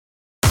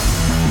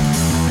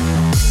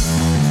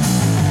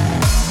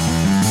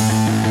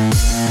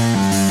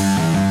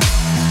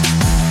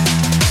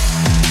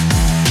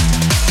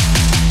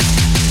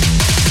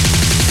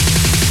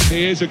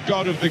is a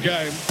god of the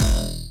game.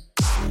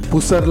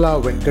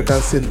 Pusarla Venkata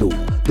Sindhu,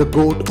 the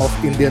GOAT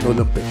of Indian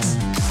Olympics.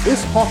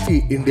 Is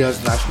hockey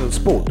India's national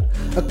sport?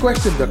 A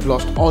question that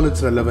lost all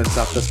its relevance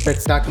after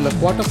spectacular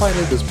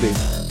quarter-final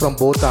displays from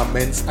both our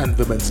men's and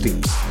women's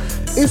teams.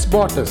 Is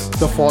Bottas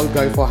the fall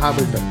guy for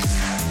Hamilton?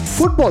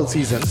 Football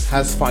season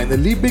has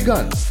finally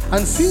begun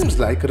and seems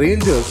like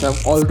Rangers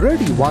have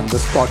already won the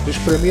Scottish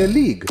Premier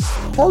League.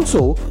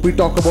 Also, we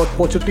talk about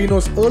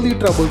Pochettino's early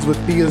troubles with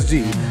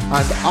PSG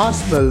and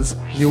Arsenal's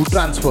new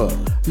transfer.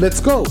 Let's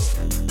go!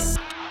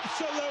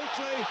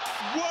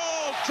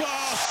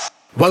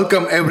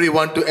 Welcome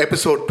everyone to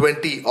episode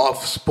 20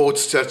 of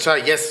Sports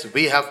Charcha. Yes,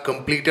 we have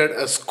completed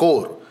a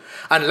score.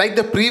 And like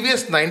the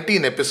previous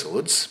 19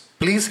 episodes,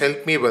 please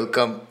help me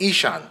welcome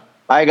Ishan.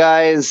 Hi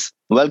guys,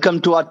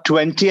 welcome to our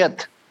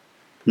 20th,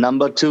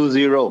 number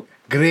 20.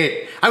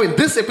 Great.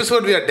 This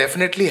episode we are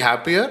definitely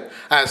happier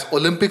as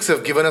Olympics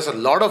have given us a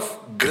lot of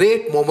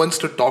great moments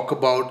to talk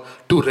about,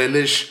 to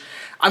relish.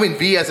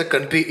 We as a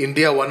country,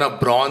 India won a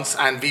bronze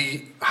and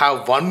we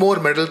have one more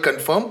medal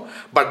confirmed,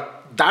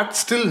 but that's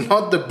still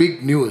not the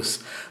big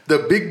news. The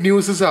big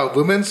news is our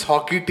women's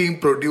hockey team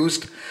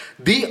produced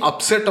the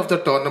upset of the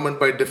tournament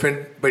by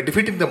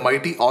defeating the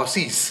mighty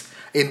Aussies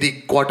in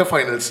the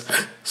quarterfinals.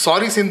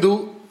 Sorry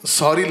Sindhu,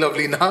 sorry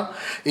Lovelina.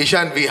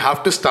 Ishan, we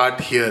have to start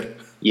here.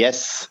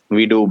 Yes,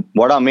 we do.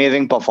 What an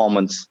amazing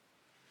performance.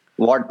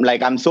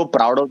 I'm so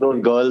proud of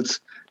those girls.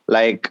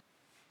 Who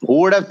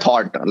would have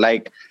thought?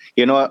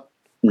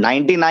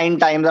 99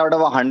 times out of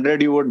 100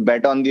 you would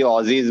bet on the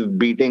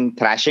Aussies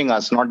thrashing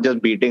us, not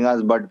just beating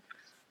us, but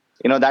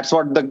that's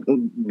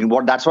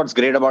what's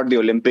great about the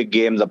Olympic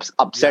Games.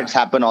 Upsets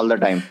happen all the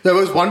time. That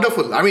was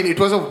wonderful. It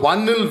was a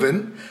 1-0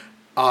 win.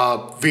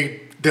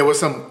 There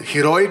was some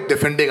heroic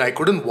defending. I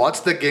couldn't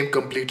watch the game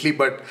completely,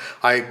 but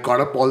I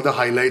got up all the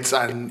highlights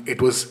and it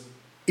was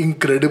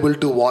incredible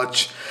to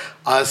watch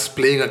us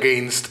playing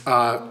against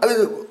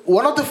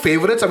one of the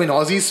favorites.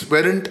 Aussies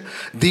weren't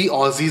the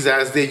Aussies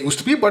as they used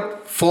to be,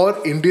 but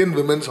for Indian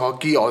women's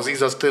hockey,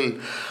 Aussies are still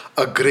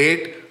a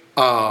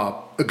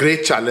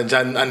great challenge,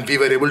 and we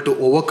were able to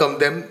overcome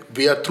them.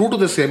 We are through to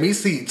the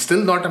semis. It's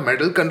still not a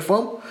medal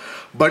confirmed,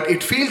 but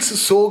it feels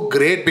so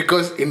great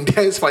because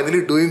India is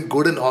finally doing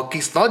good in hockey.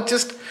 It's not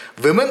just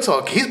women's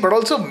hockey, but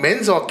also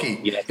men's hockey.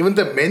 Yes. Even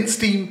the men's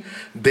team,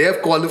 they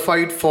have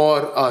qualified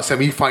for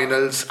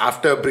semi-finals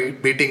after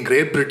beating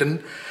Great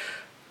Britain.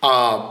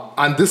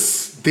 And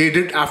this they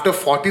did after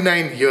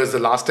 49 years. The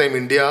last time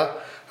India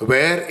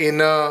were in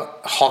a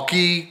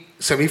hockey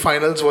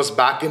semi-finals was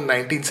back in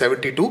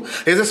 1972.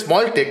 There's a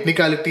small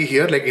technicality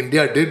here,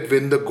 India did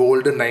win the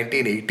gold in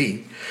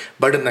 1980,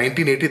 but in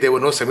 1980 there were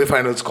no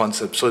semi-finals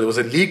concept. So there was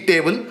a league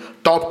table,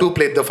 top two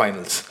played the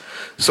finals.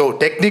 So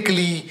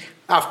technically,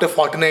 after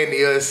 49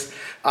 years,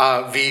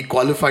 we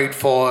qualified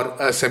for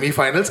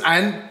semi-finals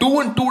and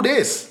 2 in 2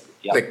 days.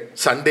 Yeah.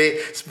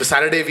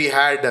 Saturday we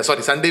had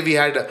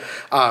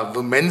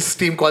the men's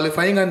team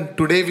qualifying, and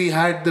today we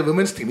had the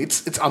women's team.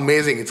 It's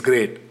amazing. It's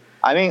great.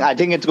 I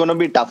think it's going to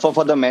be tougher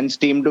for the men's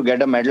team to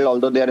get a medal,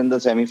 although they're in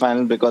the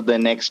semi-finals, because the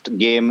next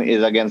game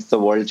is against the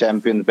world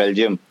champions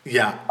Belgium.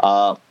 Yeah.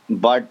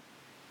 But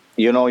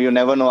you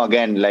never know.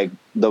 Again,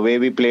 the way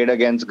we played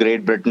against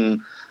Great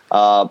Britain,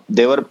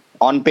 they were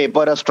on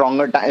paper a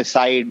stronger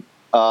side,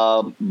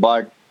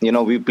 but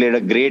we played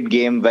a great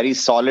game, very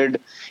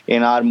solid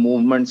in our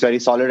movements, very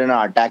solid in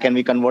our attack, and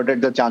we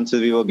converted the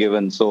chances we were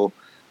given. So,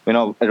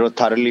 it was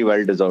thoroughly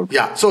well deserved.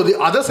 Yeah. So the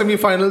other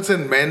semi-finals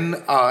in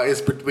men is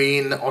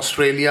between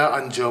Australia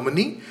and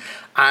Germany,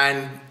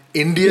 and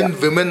Indian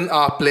women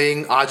are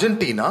playing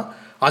Argentina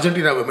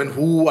women,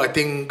 who I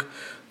think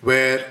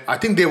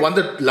they won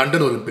the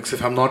London Olympics.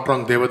 If I'm not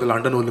wrong, they were the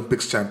London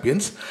Olympics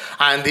champions.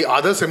 And the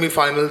other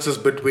semi-finals is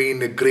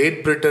between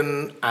Great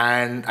Britain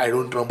and I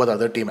don't remember the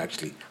other team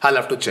actually. I'll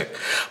have to check.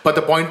 But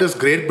the point is,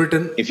 Great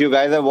Britain. If you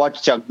guys have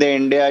watched Chak De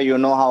India, you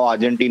know how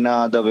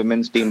Argentina, the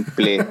women's team,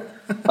 play.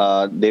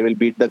 They will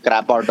beat the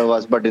crap out of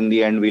us, but in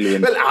the end, we'll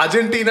win. Well,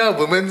 Argentina,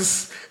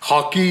 women's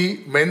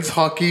hockey, men's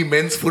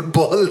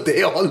football,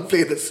 they all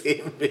play the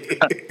same way.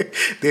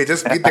 They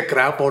just beat the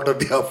crap out of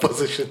the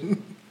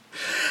opposition.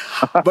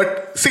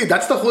 But see,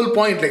 that's the whole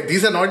point.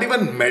 These are not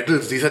even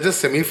medals. These are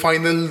just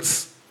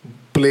semi-finals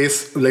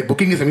place,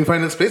 booking a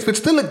semi-finals place, which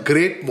is still a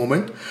great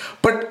moment.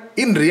 But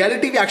in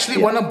reality, we actually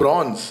won a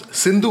bronze.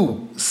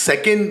 Sindhu,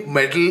 second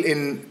medal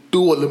in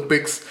 2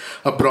 Olympics,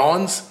 a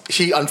bronze.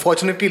 She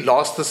unfortunately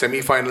lost the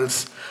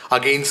semi-finals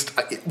against,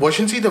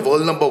 wasn't she the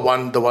world number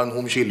 1, the one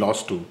whom she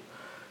lost to?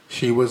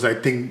 She was, I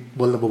think,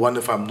 world number 1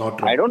 if I'm not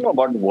wrong. I don't know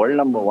about world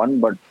number 1,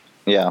 but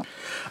yeah.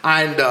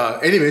 And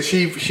anyway,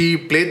 she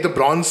played the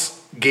bronze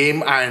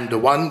game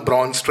and won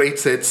bronze straight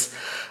sets.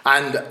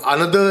 And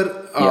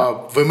another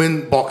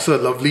women boxer,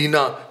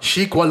 Lovelina,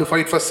 she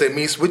qualified for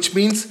semis, which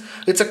means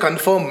it's a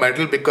confirmed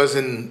medal because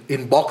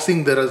in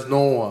boxing there is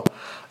no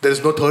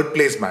third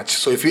place match.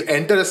 So if you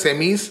enter a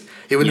semis,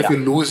 even if you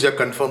lose, you're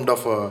confirmed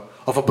of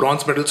a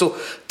bronze medal. So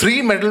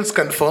 3 medals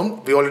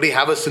confirmed. We already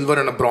have a silver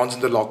and a bronze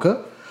in the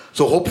locker.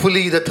 So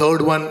hopefully the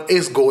third one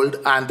is gold,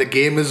 and the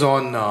game is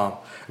on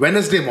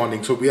Wednesday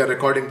morning. So we are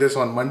recording this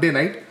on Monday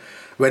night.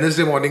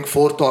 Wednesday morning,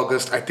 4th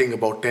August, I think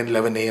about 10,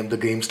 11 a.m. the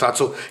game starts.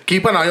 So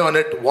keep an eye on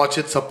it, watch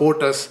it,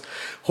 support us.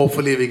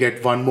 Hopefully we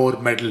get one more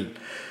medal.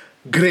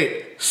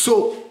 Great.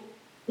 So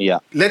Yeah.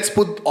 let's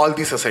put all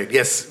these aside.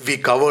 Yes, we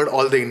covered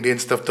all the Indian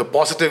stuff, the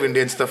positive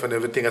Indian stuff and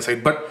everything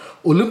aside. But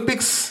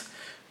Olympics,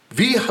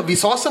 we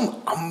saw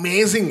some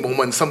amazing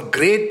moments, some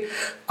great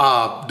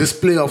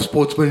display of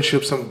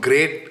sportsmanship, some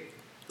great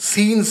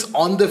scenes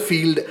on the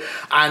field.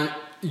 And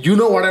you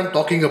know what I'm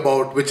talking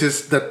about, which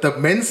is that the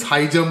men's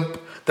high jump,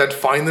 that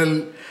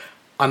final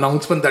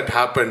announcement that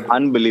happened.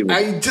 Unbelievable.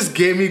 It just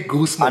gave me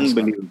goosebumps. Man.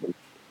 Unbelievable.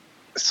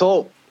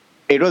 So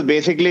it was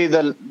basically it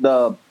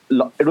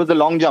was the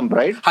long jump,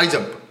 right? High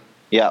jump.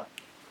 Yeah,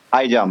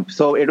 high jump.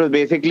 So it was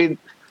basically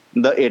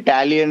the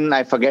Italian,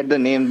 I forget the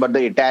name, but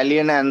the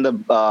Italian and the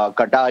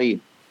Qatari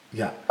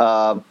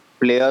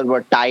players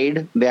were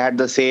tied. They had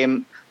the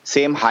same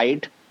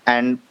height,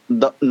 and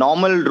the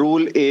normal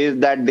rule is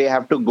that they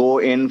have to go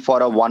in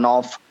for a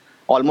one-off,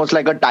 almost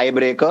like a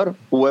tiebreaker.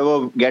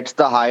 Whoever gets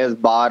the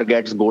highest bar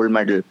gets gold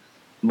medal.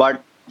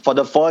 But for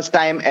the first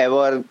time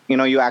ever,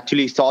 you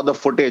actually saw the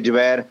footage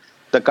where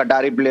the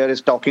Qatari player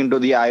is talking to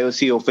the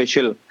IOC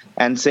official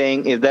and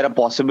saying, is there a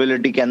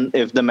possibility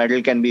if the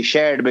medal can be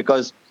shared?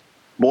 Because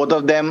both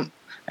of them,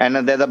 and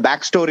there's a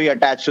backstory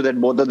attached to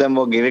that, both of them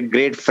were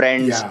great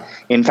friends. Yeah.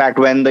 In fact,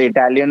 when the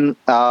Italian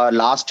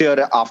last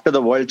year after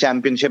the World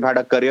Championship had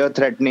a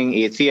career-threatening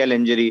ACL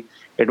injury,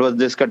 it was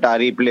this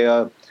Qatari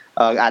player,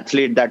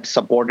 athlete that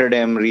supported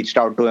him, reached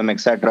out to him,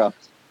 etc.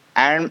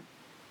 And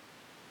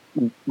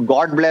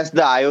God bless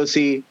the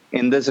IOC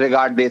in this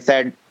regard. They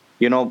said,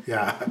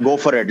 go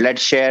for it.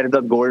 Let's share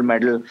the gold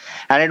medal.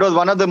 And it was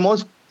one of the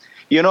most,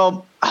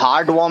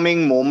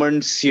 heartwarming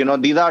moments.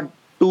 These are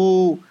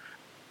two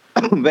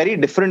very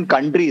different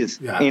countries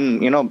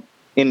in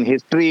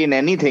history, in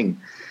anything.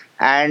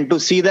 And to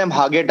see them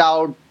hug it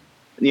out,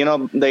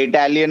 the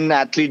Italian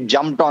athlete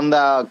jumped on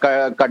the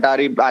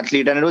Qatari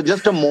athlete. And it was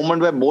just a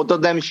moment where both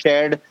of them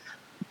shared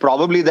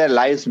probably their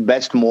life's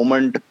best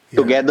moment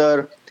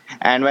together.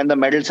 And when the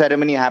medal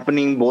ceremony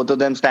happening, both of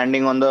them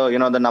standing on the,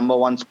 the number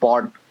one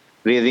spot,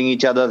 raising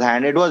each other's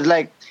hand. It was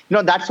like,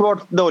 that's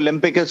what the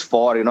Olympic is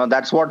for.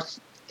 That's what,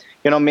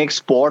 makes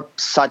sport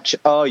such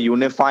a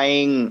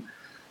unifying,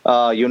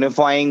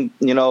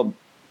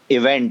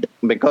 event,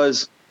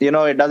 because,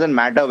 it doesn't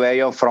matter where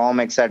you're from,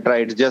 etc.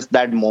 It's just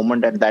that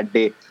moment at that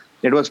day.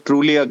 It was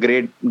truly a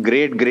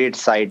great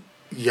sight.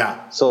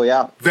 Yeah. So,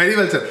 yeah. Very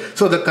well said.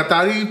 So the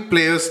Qatari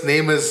player's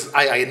name is,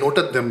 I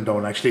noted them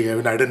down actually,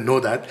 I didn't know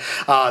that.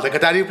 The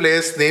Qatari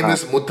player's name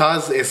is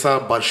Mutaz Essa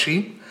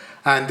Barshi,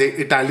 and the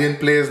Italian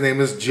player's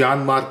name is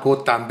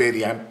Gianmarco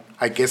Tamberi.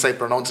 I guess I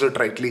pronounced it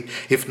rightly.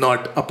 If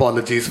not,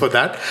 apologies for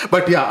that.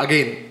 But yeah,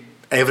 again,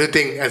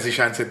 everything, as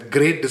Ishan said,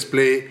 great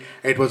display.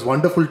 It was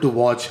wonderful to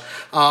watch.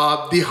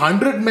 The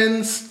 100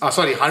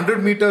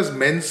 meters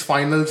men's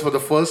finals, for the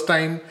first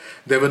time,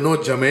 there were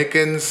no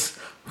Jamaicans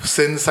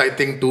since I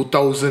think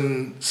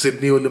 2000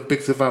 Sydney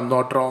Olympics, if I'm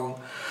not wrong.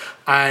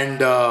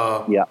 And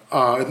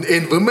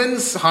in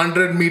women's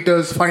 100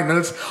 meters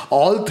finals,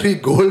 all three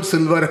gold,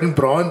 silver and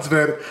bronze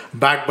were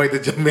backed by the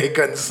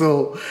Jamaicans.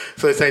 So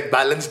it's like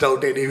balanced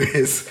out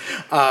anyways.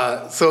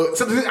 So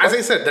as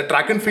I said, the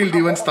track and field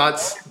even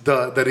starts,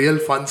 the real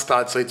fun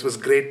starts. So it was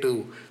great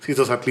to see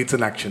those athletes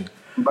in action.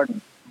 But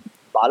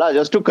Bala,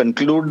 just to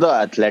conclude the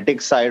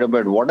athletic side of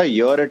it, what a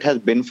year it has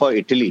been for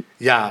Italy.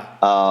 Yeah.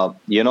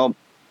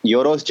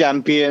 Euros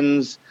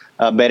champions,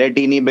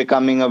 Berrettini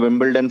becoming a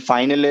Wimbledon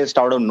finalist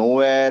out of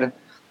nowhere,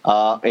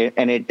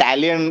 an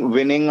Italian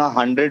winning a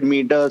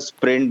 100-meter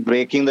sprint,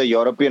 breaking the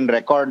European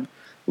record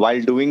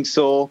while doing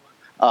so,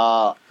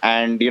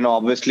 and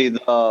obviously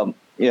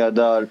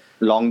the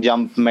long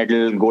jump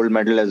medal, gold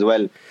medal as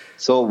well.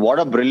 So what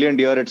a brilliant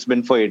year it's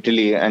been for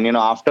Italy. And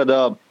after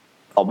the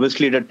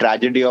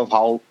tragedy of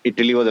how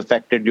Italy was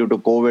affected due to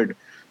COVID,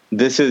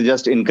 this is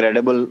just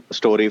incredible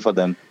story for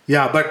them.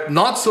 Yeah, but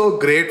not so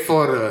great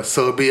for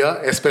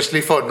Serbia,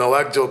 especially for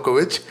Novak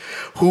Djokovic,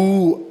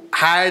 who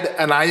had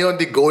an eye on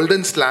the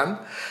Golden Slam,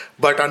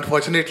 but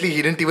unfortunately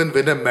he didn't even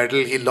win a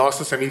medal. He lost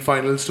the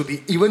semi-finals to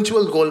the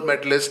eventual gold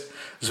medalist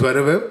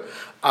Zverev,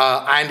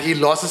 and he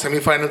lost the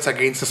semi-finals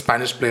against a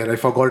Spanish player. I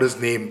forgot his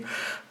name.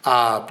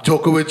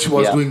 Djokovic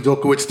was doing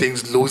Djokovic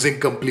things, losing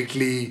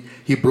completely.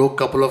 He broke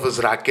a couple of his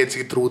rackets.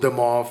 He threw them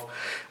off.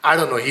 I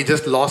don't know. He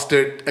just lost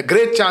it. A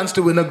great chance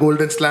to win a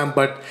Golden Slam,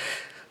 but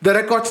the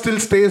record still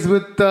stays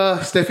with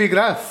Steffi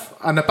Graf.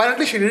 And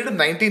apparently she did it in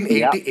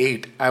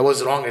 1988. I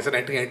was wrong. I said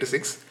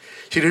 1996.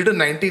 She did it in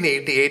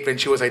 1988 when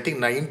she was, I think,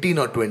 19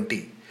 or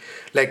 20.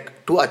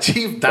 Like, to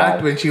achieve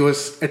that when she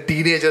was a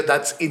teenager,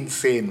 that's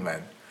insane,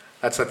 man.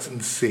 That's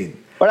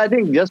insane. But I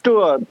think just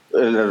to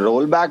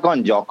roll back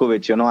on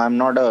Djokovic, I'm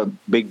not a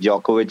big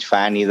Djokovic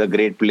fan. He's a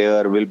great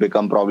player, will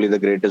become probably the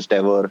greatest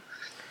ever.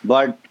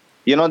 But,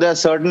 there are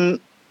certain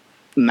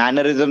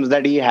mannerisms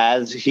that he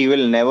has. He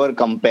will never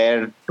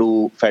compare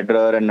to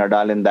Federer and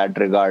Nadal in that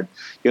regard.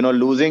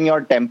 Losing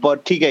your temper.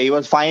 He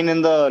was fine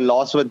in the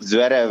loss with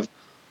Zverev,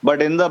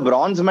 But in the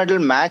bronze medal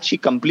match, he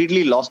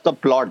completely lost the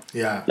plot.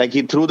 Yeah. Like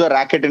he threw the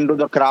racket into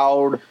the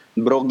crowd,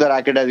 broke the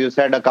racket, as you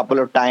said, a couple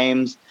of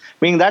times.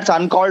 I mean, that's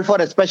uncalled for,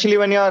 especially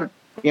when you're,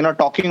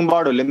 talking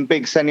about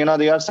Olympics and,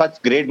 there are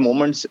such great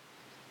moments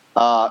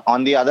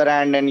on the other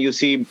hand. And you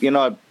see,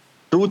 a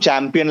true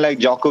champion like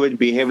Djokovic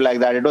behave like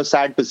that. It was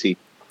sad to see.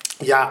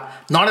 Yeah,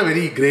 not a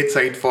very great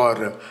sight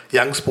for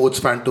young sports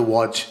fan to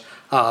watch.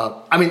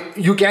 I mean,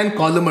 you can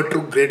call him a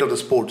true great of the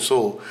sport.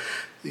 So,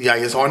 yeah,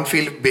 his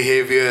on-field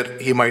behavior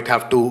he might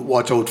have to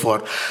watch out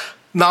for.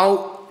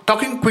 Now,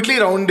 talking quickly,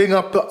 rounding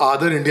up the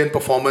other Indian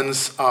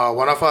performance,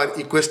 one of our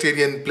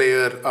equestrian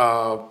player,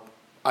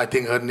 I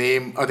think his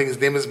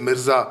name is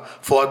Mirza,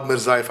 Fawad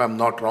Mirza, if I'm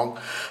not wrong,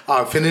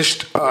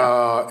 finished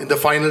in the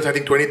finals, I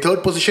think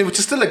 23rd position, which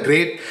is still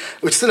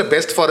a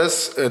best for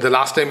us. The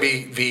last time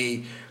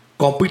we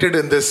competed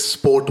in this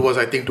sport was,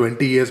 I think,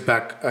 20 years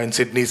back in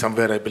Sydney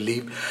somewhere, I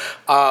believe.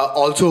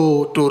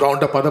 Also, to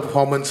round up other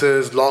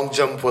performances, long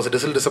jump was a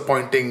little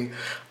disappointing.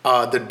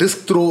 The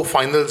disc throw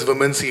finals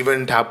women's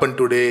event happened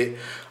today.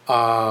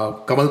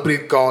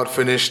 Kamalpreet Kaur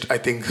finished, I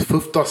think,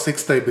 5th or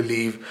 6th, I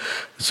believe.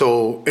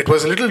 So it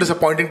was a little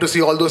disappointing to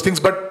see all those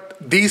things. But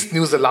these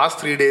news, the last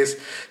 3 days,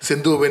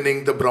 Sindhu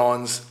winning the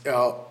bronze,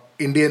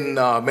 Indian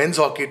men's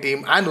hockey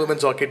team and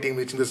women's hockey team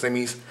reaching the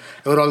semis,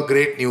 they were all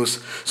great news.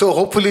 So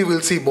hopefully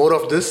we'll see more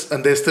of this.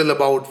 And there's still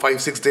about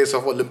 5-6 days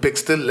of Olympics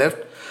still left.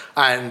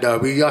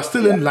 And we are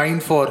still in line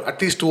for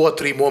at least 2 or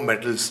 3 more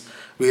medals.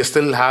 We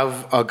still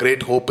have a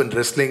great hope in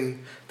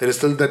wrestling. There is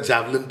still the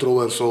javelin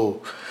thrower.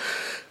 So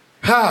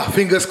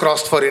fingers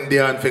crossed for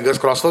India and fingers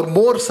crossed for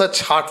more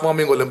such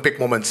heartwarming Olympic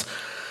moments.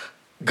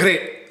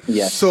 Great.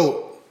 Yes.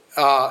 So,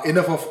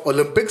 enough of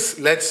Olympics.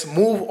 Let's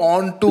move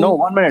on to... No,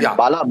 1 minute.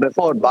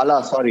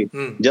 Yeah. Sorry.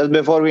 Just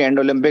before we end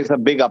Olympics, a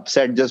big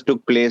upset just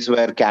took place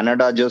where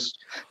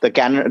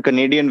the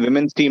Canadian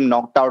women's team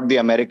knocked out the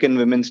American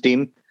women's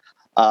team.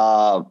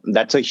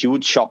 That's a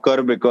huge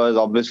shocker because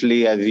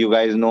obviously, as you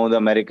guys know, the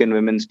American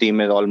women's team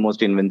is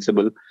almost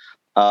invincible.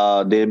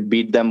 They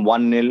beat them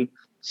 1-0.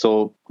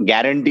 So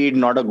guaranteed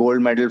not a gold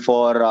medal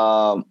for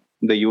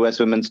the US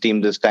women's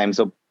team this time.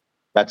 So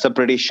that's a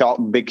pretty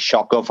big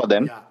shocker for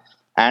them. Yeah.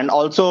 And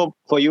also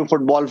for you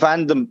football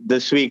fans,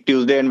 this week,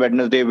 Tuesday and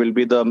Wednesday will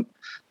be the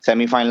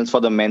semi-finals for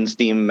the men's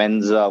team,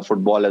 men's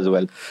football as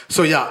well.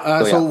 So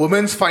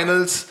women's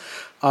finals,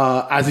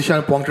 as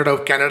Ishan pointed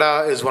out,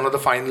 Canada is one of the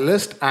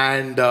finalists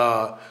and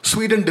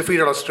Sweden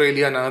defeated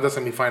Australia in another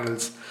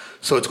semi-finals.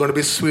 So it's going to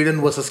be Sweden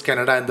versus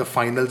Canada in the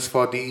finals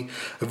for the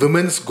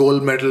women's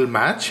gold medal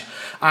match.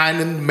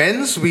 And in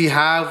men's, we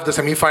have the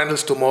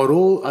semi-finals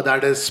tomorrow.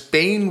 That is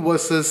Spain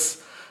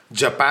versus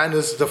Japan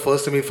is the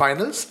first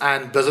semi-finals,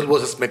 and Brazil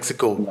versus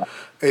Mexico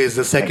is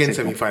the second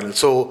semi-final.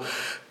 So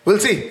we'll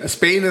see.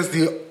 Spain is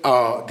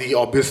the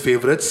obvious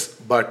favorites,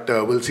 but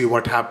we'll see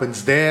what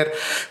happens there.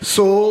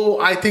 So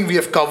I think we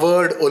have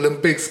covered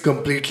Olympics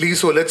completely.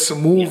 So let's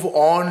move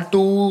on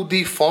to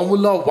the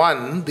Formula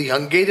One, the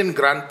Hungarian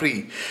Grand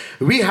Prix.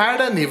 We had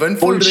an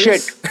eventful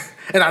race,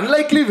 an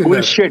unlikely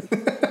winner.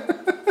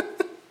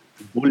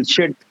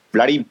 Bullshit.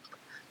 Bloody.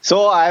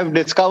 So I've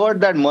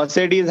discovered that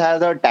Mercedes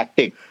has a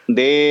tactic.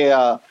 They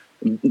have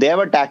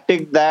a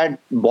tactic that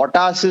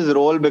Bottas's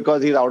role,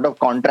 because he's out of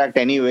contract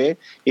anyway,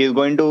 is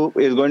going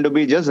to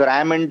be just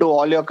ram into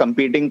all your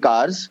competing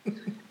cars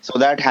so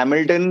that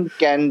Hamilton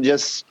can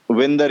just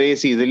win the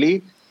race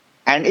easily.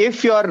 And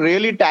if you're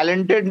really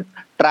talented,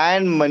 try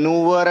and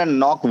maneuver and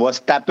knock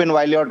Verstappen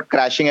while you're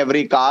crashing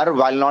every car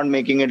while not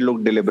making it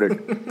look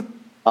deliberate.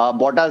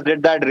 Bottas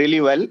did that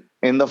really well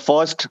in the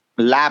first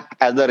lap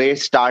as the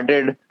race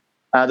started.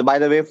 By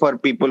the way, for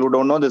people who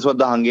don't know, this was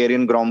the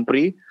Hungarian Grand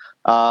Prix.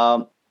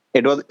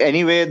 It was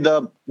anyway,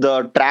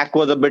 the track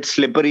was a bit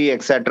slippery,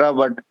 etc.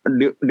 But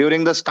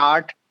during the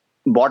start,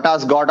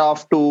 Bottas got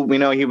off to,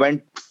 he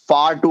went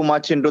far too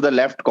much into the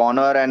left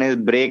corner and his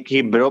brake,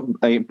 he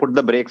put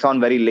the brakes on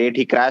very late.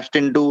 He crashed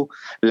into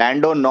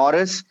Lando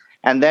Norris.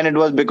 And then it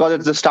was because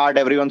it's the start,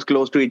 everyone's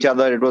close to each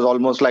other. It was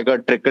almost like a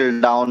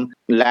trickle down.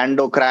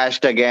 Lando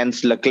crashed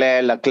against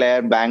Leclerc.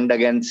 Leclerc banged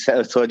against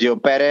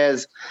Sergio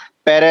Perez.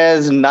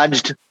 Perez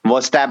nudged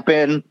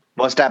Verstappen.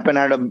 Verstappen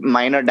had a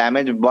minor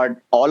damage, but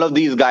all of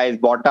these guys,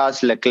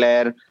 Bottas,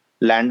 Leclerc,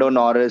 Lando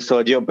Norris,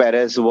 Sergio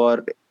Perez,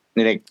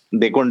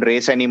 they couldn't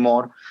race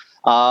anymore.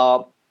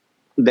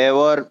 There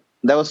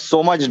was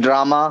so much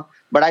drama,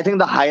 but I think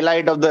the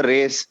highlight of the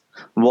race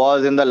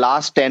was in the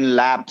last 10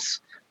 laps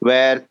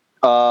where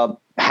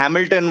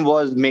Hamilton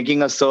was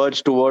making a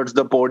surge towards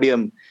the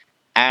podium,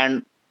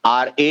 and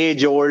our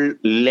age-old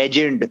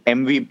legend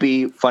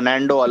MVP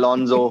Fernando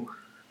Alonso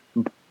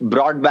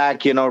brought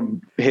back, his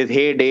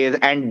heydays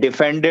and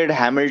defended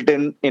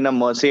Hamilton in a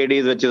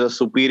Mercedes, which is a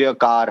superior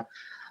car,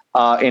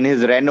 in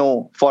his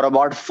Renault for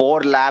about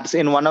 4 laps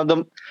in one of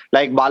them.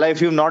 Like, Bala,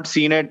 if you've not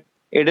seen it,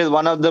 it is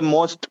one of the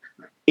most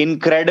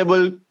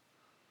incredible,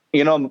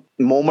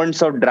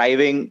 moments of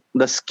driving.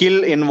 The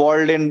skill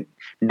involved in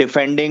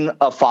defending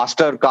a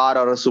faster car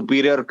or a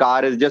superior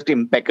car is just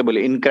impeccable,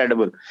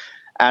 incredible.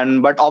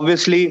 But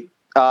obviously,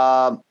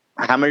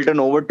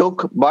 Hamilton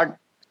overtook, but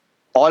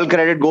all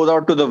credit goes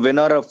out to the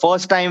winner, a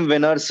first-time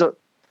winner, Sebastian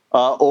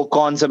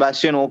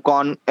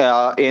Ocon,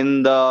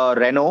 in the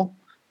Renault,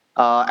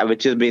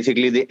 which is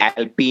basically the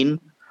Alpine.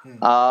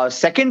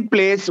 Second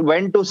place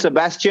went to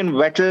Sebastian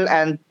Vettel,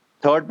 and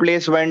third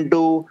place went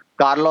to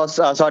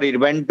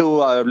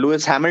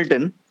Lewis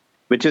Hamilton,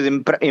 which is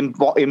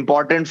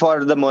important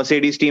for the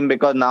Mercedes team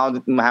because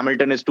now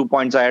Hamilton is 2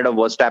 points ahead of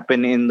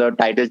Verstappen in the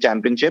title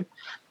championship.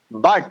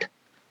 But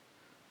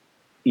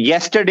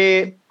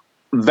yesterday,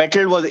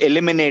 Vettel was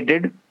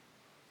eliminated,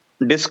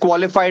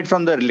 disqualified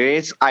from the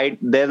race.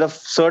 There's a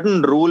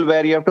certain rule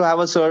where you have to have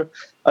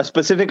a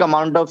specific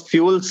amount of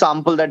fuel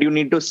sample that you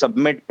need to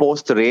submit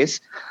post-race.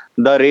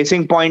 The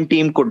Racing Point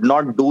team could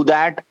not do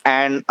that,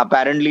 and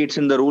apparently it's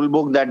in the rule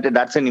book that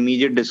that's an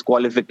immediate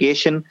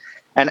disqualification.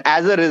 And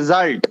as a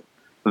result,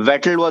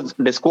 Vettel was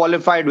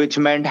disqualified, which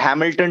meant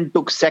Hamilton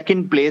took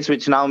second place,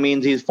 which now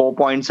means he's 4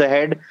 points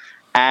ahead.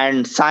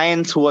 And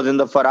Sainz, who was in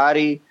the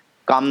Ferrari,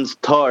 comes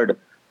third.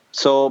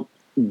 So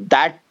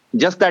that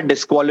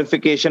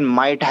disqualification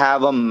might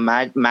have a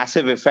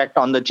massive effect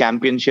on the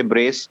championship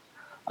race.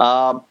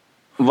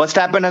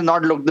 Verstappen has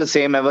not looked the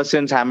same ever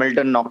since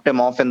Hamilton knocked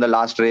him off in the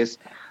last race.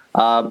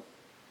 I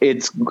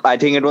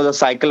think it was a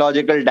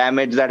psychological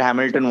damage that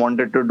Hamilton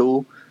wanted to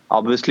do.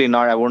 Obviously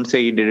not. I won't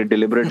say he did it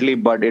deliberately,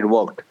 but it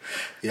worked.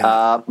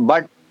 Yeah.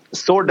 But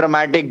so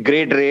dramatic,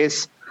 great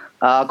race.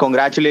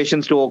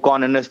 Congratulations to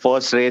Ocon in his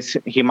first race.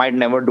 He might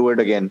never do it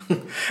again.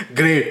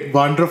 Great,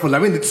 wonderful. I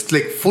mean, it's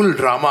like full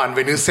drama. And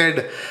when you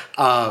said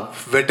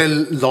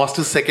Vettel lost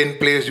his second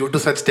place due to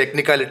such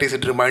technicalities,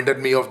 it reminded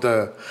me of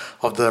the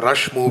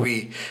Rush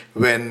movie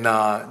when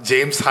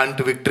James Hunt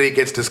Victory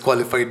gets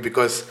disqualified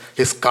because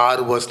his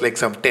car was like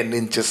some 10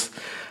 inches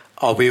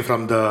away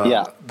from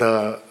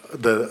the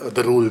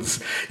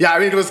rules. Yeah, I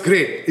mean, it was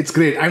great. It's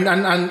great. And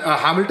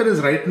Hamilton is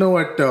right now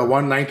at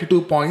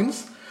 192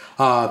 points.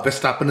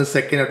 Verstappen is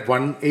second at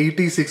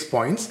 186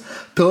 points.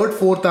 Third,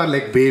 fourth are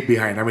like way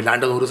behind. I mean,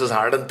 Lando Norris is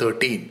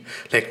 113,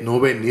 like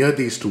nowhere near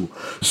these two.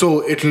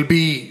 So it'll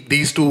be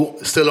these two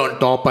still on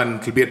top,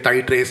 and it'll be a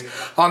tight race.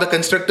 On the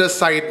constructors'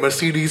 side,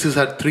 Mercedes is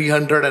at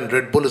 300 and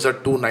Red Bull is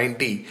at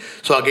 290.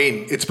 So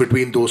again, it's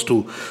between those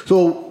two.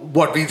 So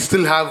what, we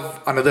still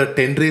have another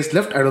 10 races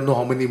left. I don't know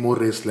how many more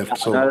races left.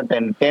 So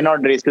another 10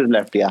 odd races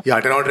left. Yeah,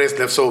 10 odd races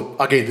left. So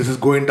again, this is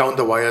going down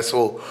the wire.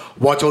 So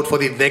watch out for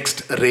the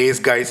next race,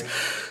 guys.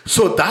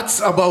 So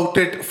that's about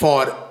it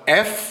for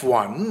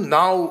F1.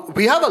 Now,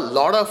 we have a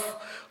lot of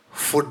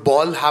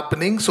football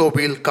happening, so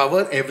we'll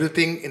cover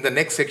everything in the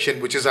next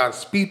section, which is our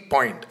speed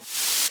point.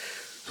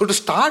 So to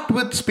start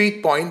with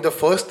speed point, the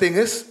first thing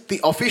is the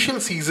official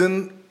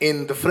season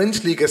in the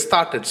French league has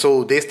started.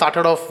 So they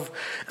started off,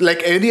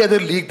 like any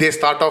other league, they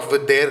start off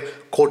with their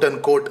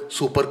quote-unquote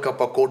Super Cup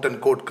or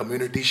quote-unquote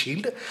Community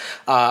Shield.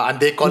 And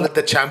they call it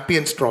the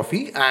Champions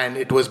Trophy. And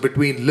it was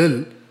between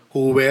Lille,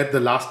 who were the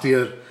last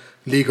year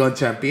Ligue 1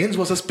 champions,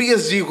 versus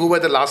PSG, who were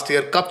the last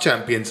year Cup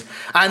champions.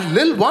 And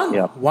Lille won,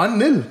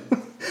 1-0.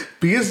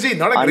 PSG,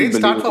 not a great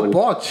start for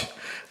Poch.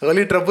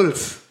 Early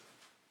troubles,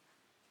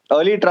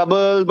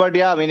 but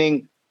yeah,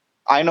 meaning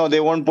I know they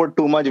won't put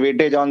too much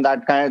weightage on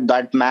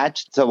that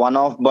match. It's a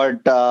one-off, but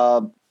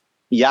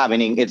yeah,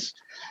 meaning it's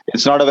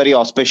not a very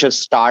auspicious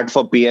start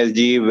for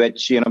PSG,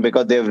 which,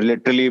 because they've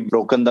literally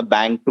broken the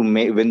bank to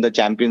win the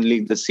Champions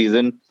League this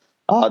season.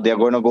 They're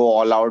going to go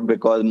all out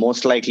because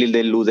most likely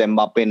they'll lose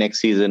Mbappe next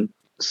season.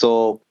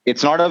 So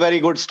it's not a very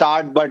good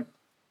start, but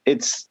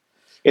it's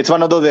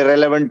one of those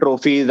irrelevant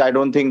trophies. I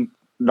don't think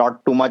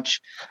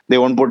they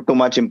won't put too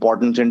much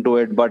importance into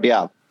it. But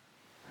yeah,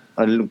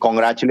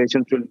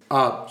 congratulations.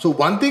 So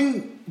one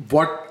thing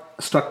what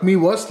struck me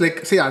was,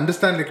 like, say, I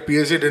understand like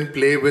PSG didn't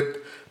play with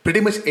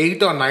pretty much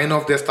 8 or 9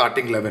 of their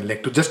starting 11.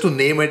 Like to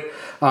name it,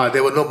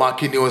 there were no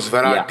Marquinhos,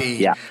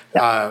 Verratti,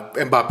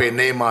 Mbappe,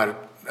 Neymar,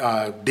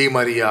 Di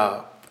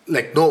Maria,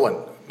 like no one.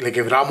 Like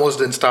if Ramos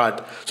didn't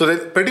start, so they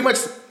pretty much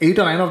 8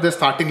 or 9 of their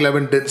starting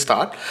 11 didn't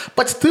start.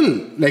 But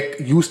still, like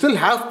you still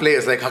have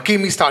players like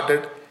Hakimi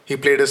started. He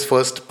played his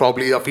first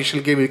probably official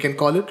game, you can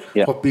call it,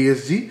 for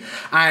PSG.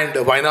 And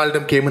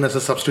Wijnaldum came in as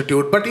a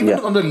substitute. But even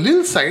on the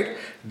Lille side,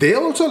 they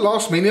also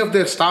lost many of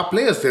their star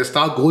players. Their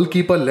star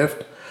goalkeeper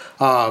left.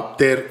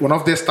 One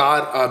of their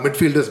star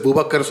midfielders,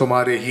 Boubacar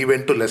Somare, he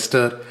went to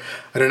Leicester.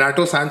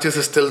 Renato Sanchez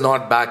is still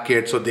not back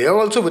yet. So they are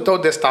also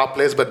without their star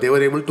players, but they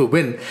were able to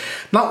win.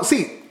 Now,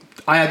 see,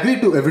 I agree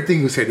to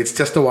everything you said. It's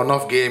just a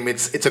one-off game.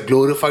 It's a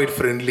glorified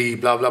friendly,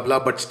 blah, blah, blah.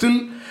 But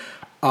still,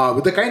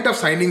 with the kind of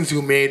signings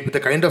you made, with the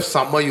kind of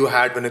summer you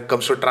had when it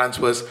comes to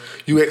transfers,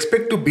 you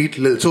expect to beat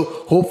Lille. So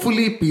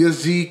hopefully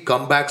PSG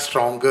come back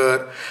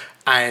stronger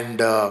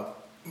and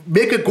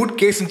make a good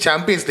case in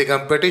Champions League.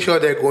 I'm pretty sure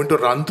they're going to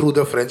run through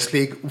the French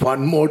League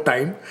one more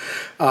time.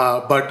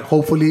 But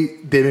hopefully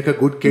they make a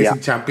good case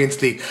in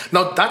Champions League.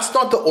 Now, that's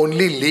not the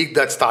only league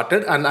that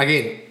started. And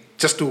again,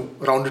 just to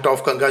round it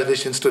off,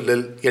 congratulations to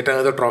Lille, yet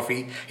another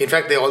trophy. In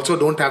fact, they also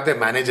don't have their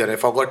manager. I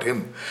forgot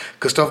him.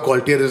 Christophe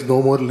Galtier is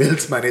no more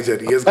Lille's manager.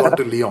 He has gone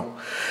to Lyon.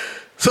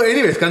 So,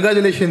 anyways,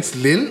 congratulations,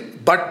 Lille.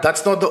 But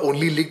that's not the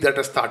only league that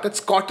has started.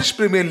 Scottish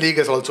Premier League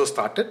has also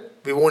started.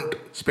 We won't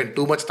spend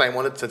too much time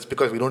on it since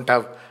because we don't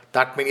have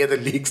that many other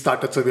leagues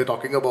started. So we're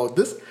talking about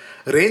this.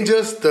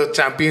 Rangers, the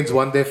champions,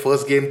 won their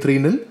first game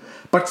 3-0.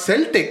 But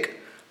Celtic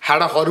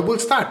had a horrible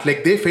start.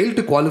 Like they failed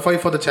to qualify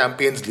for the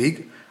Champions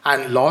League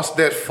and lost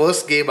their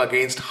first game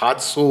against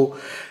Hearts. So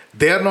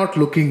they are not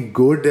looking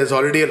good. There's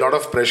already a lot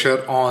of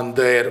pressure on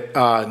their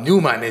new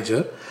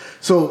manager.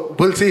 So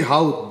we'll see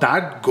how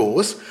that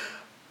goes.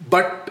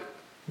 But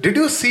did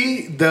you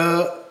see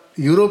the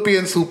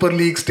European Super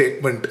League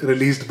statement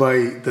released by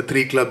the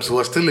three clubs who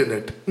are still in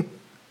it?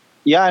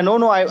 Yeah,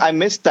 no, I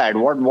missed that.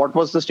 What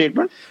was the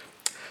statement?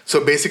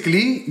 So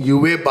basically,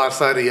 Juve,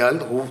 Barca, Real,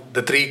 who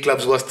the three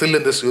clubs who are still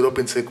in this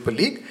European Super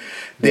League,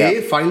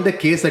 they filed a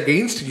case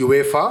against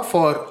UEFA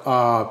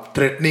for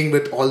threatening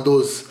with all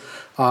those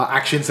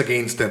actions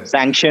against them,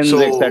 sanctions,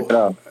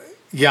 etc.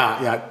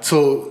 Yeah.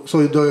 So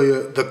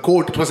the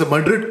court, it was a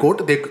Madrid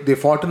court. They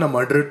fought in a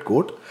Madrid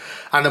court,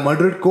 and the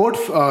Madrid court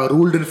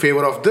ruled in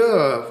favor of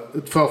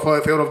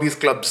favor of these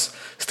clubs,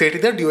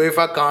 stating that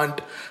UEFA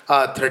can't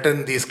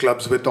threaten these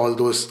clubs with all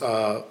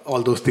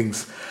those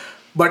things.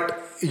 But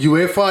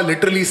UEFA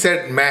literally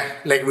said, "Meh,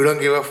 like we don't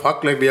give a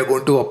fuck. Like we are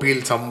going to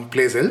appeal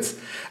someplace else,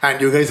 and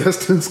you guys are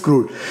still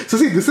screwed." So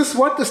see, this is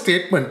what the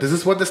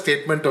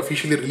statement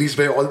officially released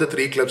by all the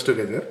three clubs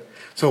together.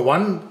 So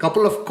one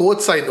couple of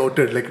quotes I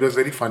noted, like it was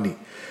very funny.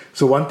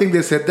 So one thing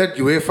they said that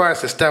UEFA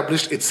has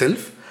established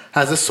itself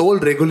as a sole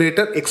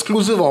regulator,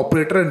 exclusive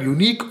operator, and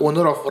unique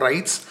owner of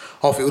rights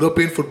of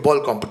European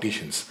football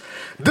competitions.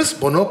 This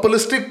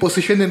monopolistic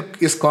position in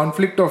its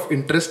conflict of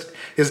interest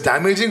is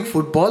damaging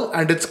football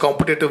and its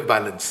competitive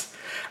balance.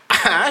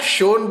 As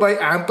shown by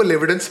ample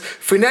evidence,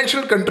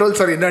 financial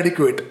controls are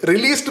inadequate.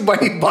 Released by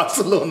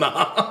Barcelona.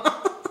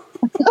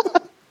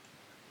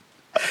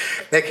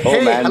 Like,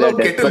 hey, man, hello,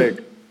 they're Kettle.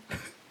 desperate.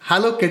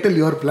 Hello, Kettle,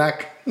 you're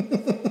black.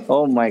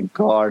 Oh my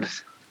God.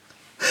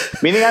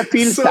 Meaning I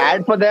feel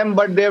sad for them,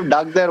 but they've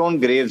dug their own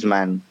graves,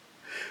 man.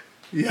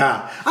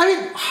 Yeah. I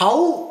mean,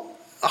 how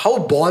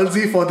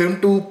ballsy for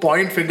them to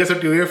point fingers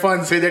at UEFA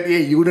and say that,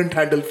 hey, you didn't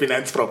handle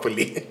finance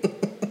properly.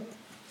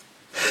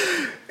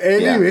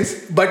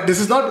 Anyways, but this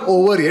is not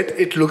over yet.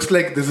 It looks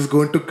like this is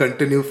going to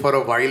continue for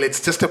a while.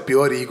 It's just a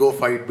pure ego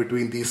fight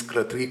between these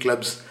three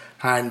clubs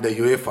and the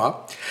UEFA.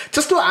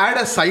 Just to add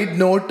a side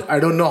note, I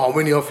don't know how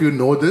many of you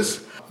know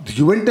this.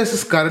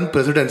 Juventus' current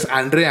presidents,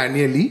 Andrea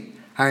Agnelli,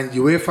 and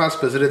UEFA's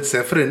president,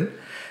 Ceferin,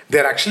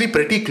 they're actually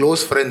pretty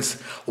close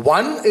friends.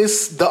 One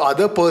is the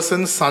other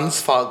person's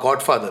son's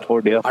godfather. Oh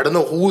dear. I don't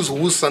know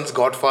whose son's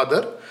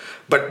godfather,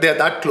 but they're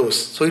that close.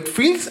 So it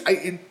feels,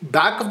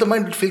 back of the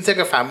mind, it feels like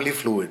a family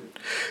fluid.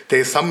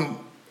 There's some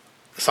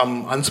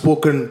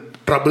unspoken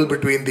trouble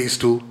between these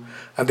two,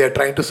 and they're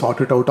trying to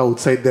sort it out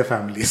outside their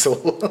family. So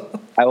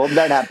I hope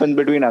that happens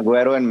between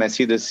Aguero and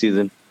Messi this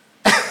season.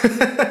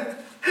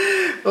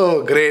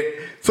 Oh, great.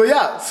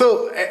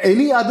 So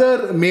any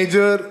other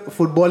major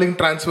footballing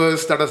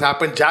transfers that has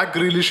happened? Jack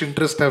Grealish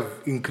interest have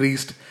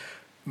increased.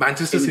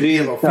 Manchester City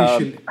have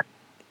officially...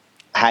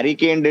 Harry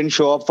Kane didn't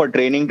show up for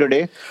training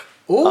today.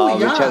 Oh,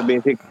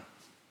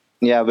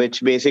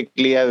 which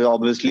basically has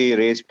obviously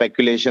raised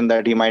speculation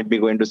that he might be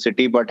going to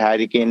City, but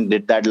Harry Kane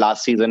did that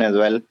last season as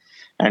well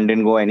and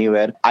didn't go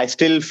anywhere. I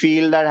still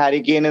feel that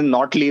Harry Kane is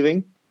not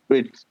leaving.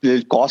 It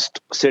will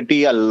cost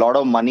City a lot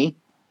of money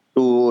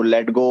to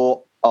let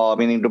go,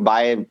 meaning to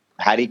buy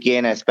Harry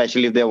Kane,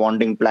 especially if they're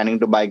planning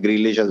to buy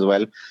Grealish as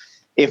well.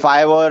 If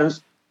I were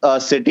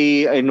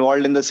City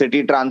involved in the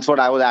City transfer,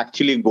 I would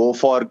actually go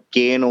for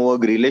Kane over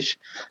Grealish,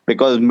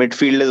 because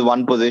midfield is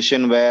one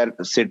position where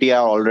City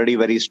are already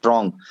very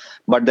strong.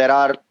 But there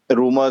are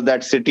rumors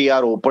that City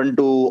are open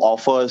to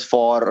offers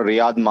for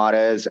Riyad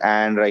Mahrez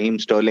and Raheem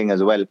Sterling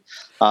as well.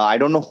 I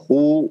don't know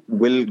who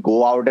will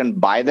go out and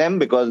buy them,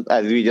 because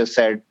as we just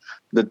said,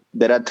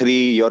 there are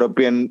three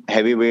European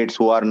heavyweights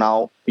who are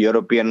now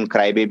European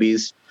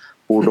crybabies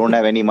who don't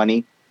have any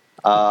money.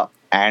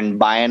 And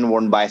Bayern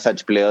won't buy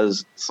such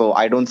players. So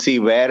I don't see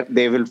where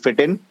they will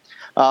fit in.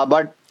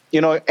 But,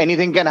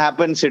 anything can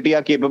happen. City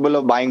are capable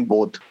of buying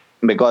both,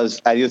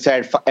 because, as you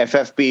said,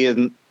 FFP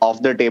is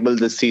off the table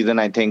this season,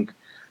 I think.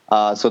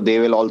 So they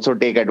will also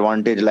take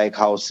advantage like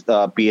how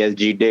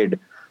PSG did.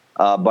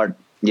 But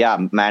yeah,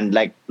 man,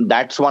 like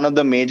that's one of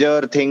the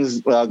major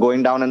things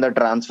going down in the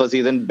transfer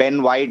season.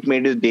 Ben White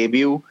made his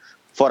debut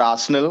for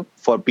Arsenal.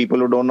 For people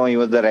who don't know, he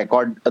was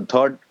the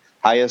third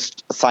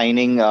highest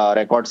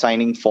record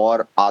signing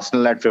for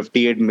Arsenal at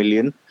 58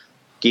 million.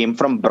 Came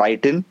from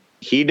Brighton.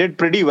 He did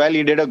pretty well.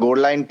 He did a goal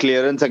line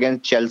clearance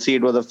against Chelsea.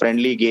 It was a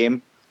friendly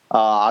game.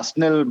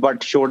 Arsenal,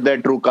 but showed their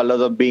true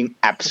colors of being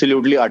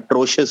absolutely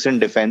atrocious in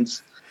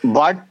defense.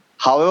 But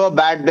however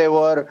bad they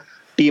were,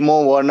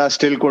 Timo Werner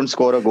still couldn't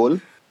score a goal.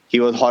 He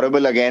was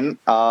horrible again.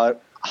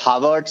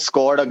 Havertz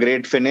scored a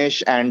great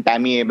finish and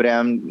Tammy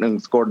Abraham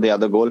scored the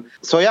other goal.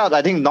 So yeah,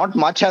 I think not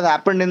much has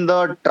happened in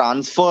the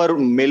transfer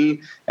mill,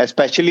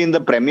 especially in the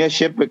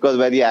Premiership, because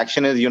where the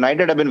action is,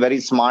 United have been very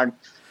smart,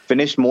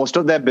 finished most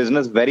of their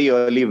business very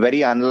early,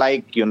 very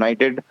unlike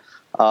United.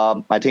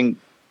 I think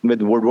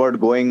with Woodward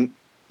going,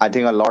 I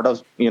think a lot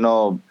of,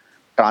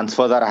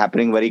 transfers are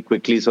happening very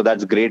quickly. So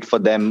that's great for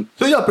them.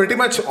 So yeah, pretty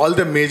much all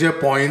the major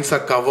points are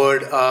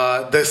covered.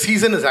 The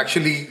season is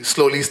actually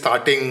slowly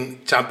starting.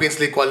 Champions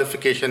League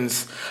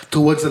qualifications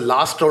towards the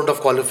last round of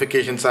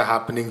qualifications are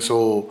happening.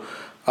 So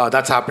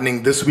that's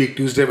happening this week,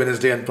 Tuesday,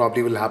 Wednesday, and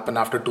probably will happen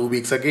after 2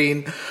 weeks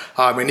again.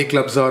 Many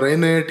clubs are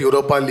in it.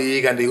 Europa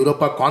League and the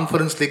Europa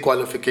Conference League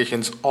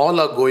qualifications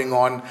all are going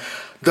on.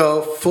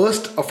 The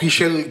first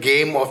official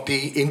game of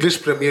the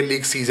English Premier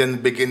League season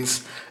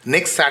begins the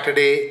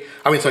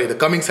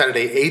coming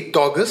Saturday, 8th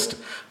August.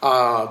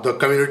 The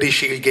Community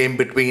Shield game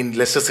between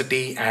Leicester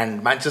City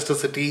and Manchester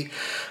City.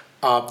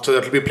 So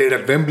that will be played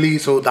at Wembley.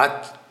 So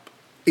that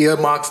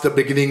earmarks the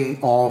beginning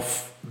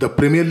of the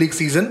Premier League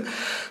season.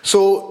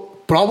 So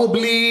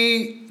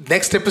probably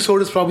next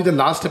episode is probably the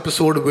last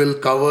episode. We'll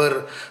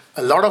cover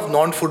a lot of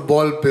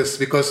non-football because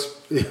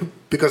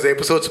the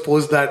episodes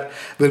post that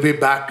we'll be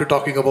back to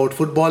talking about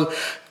football.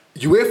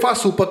 UEFA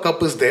Super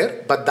Cup is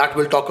there, but that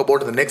we'll talk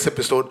about in the next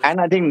episode. And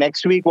I think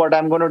next week what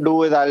I'm going to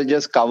do is I'll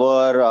just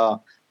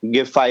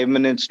give 5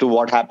 minutes to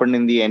what happened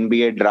in the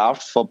NBA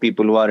draft for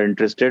people who are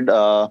interested.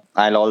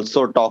 I'll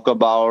also talk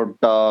about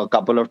a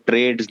couple of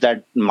trades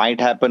that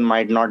might happen,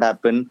 might not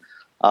happen.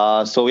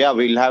 We'll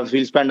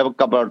spend a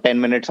couple of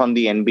 10 minutes on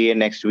the NBA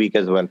next week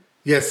as well.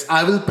 Yes,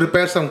 I will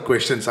prepare some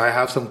questions. I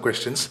have some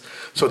questions.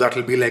 So that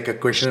will be like a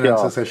question and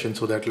answer session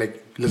so that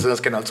listeners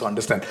can also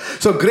understand.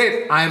 So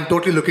great. I am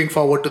totally looking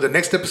forward to the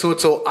next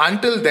episode. So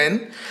until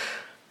then,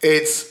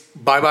 it's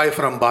bye-bye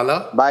from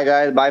Bala. Bye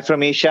guys. Bye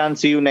from Ishan.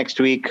 See you next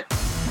week.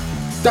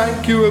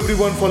 Thank you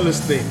everyone for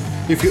listening.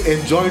 If you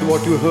enjoyed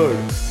what you heard,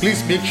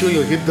 please make sure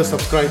you hit the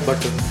subscribe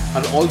button.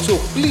 And also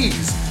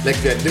please, we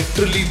are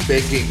literally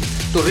begging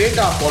to rate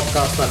our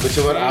podcast on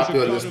whichever app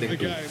you are listening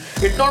to.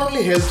 It not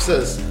only helps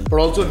us, but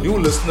also new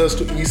listeners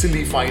to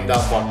easily find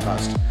our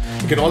podcast.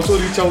 You can also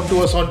reach out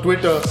to us on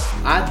Twitter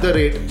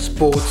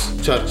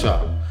 @SportsCharcha.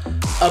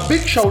 A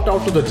big shout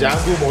out to the Jam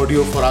Room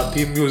Audio for our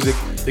theme music.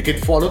 You can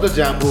follow the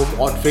Jam Room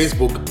on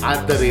Facebook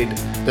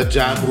 @the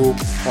Jam Room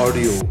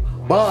Audio.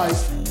 Bye.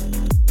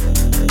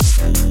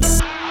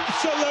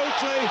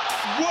 Absolutely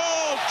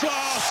world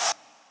class.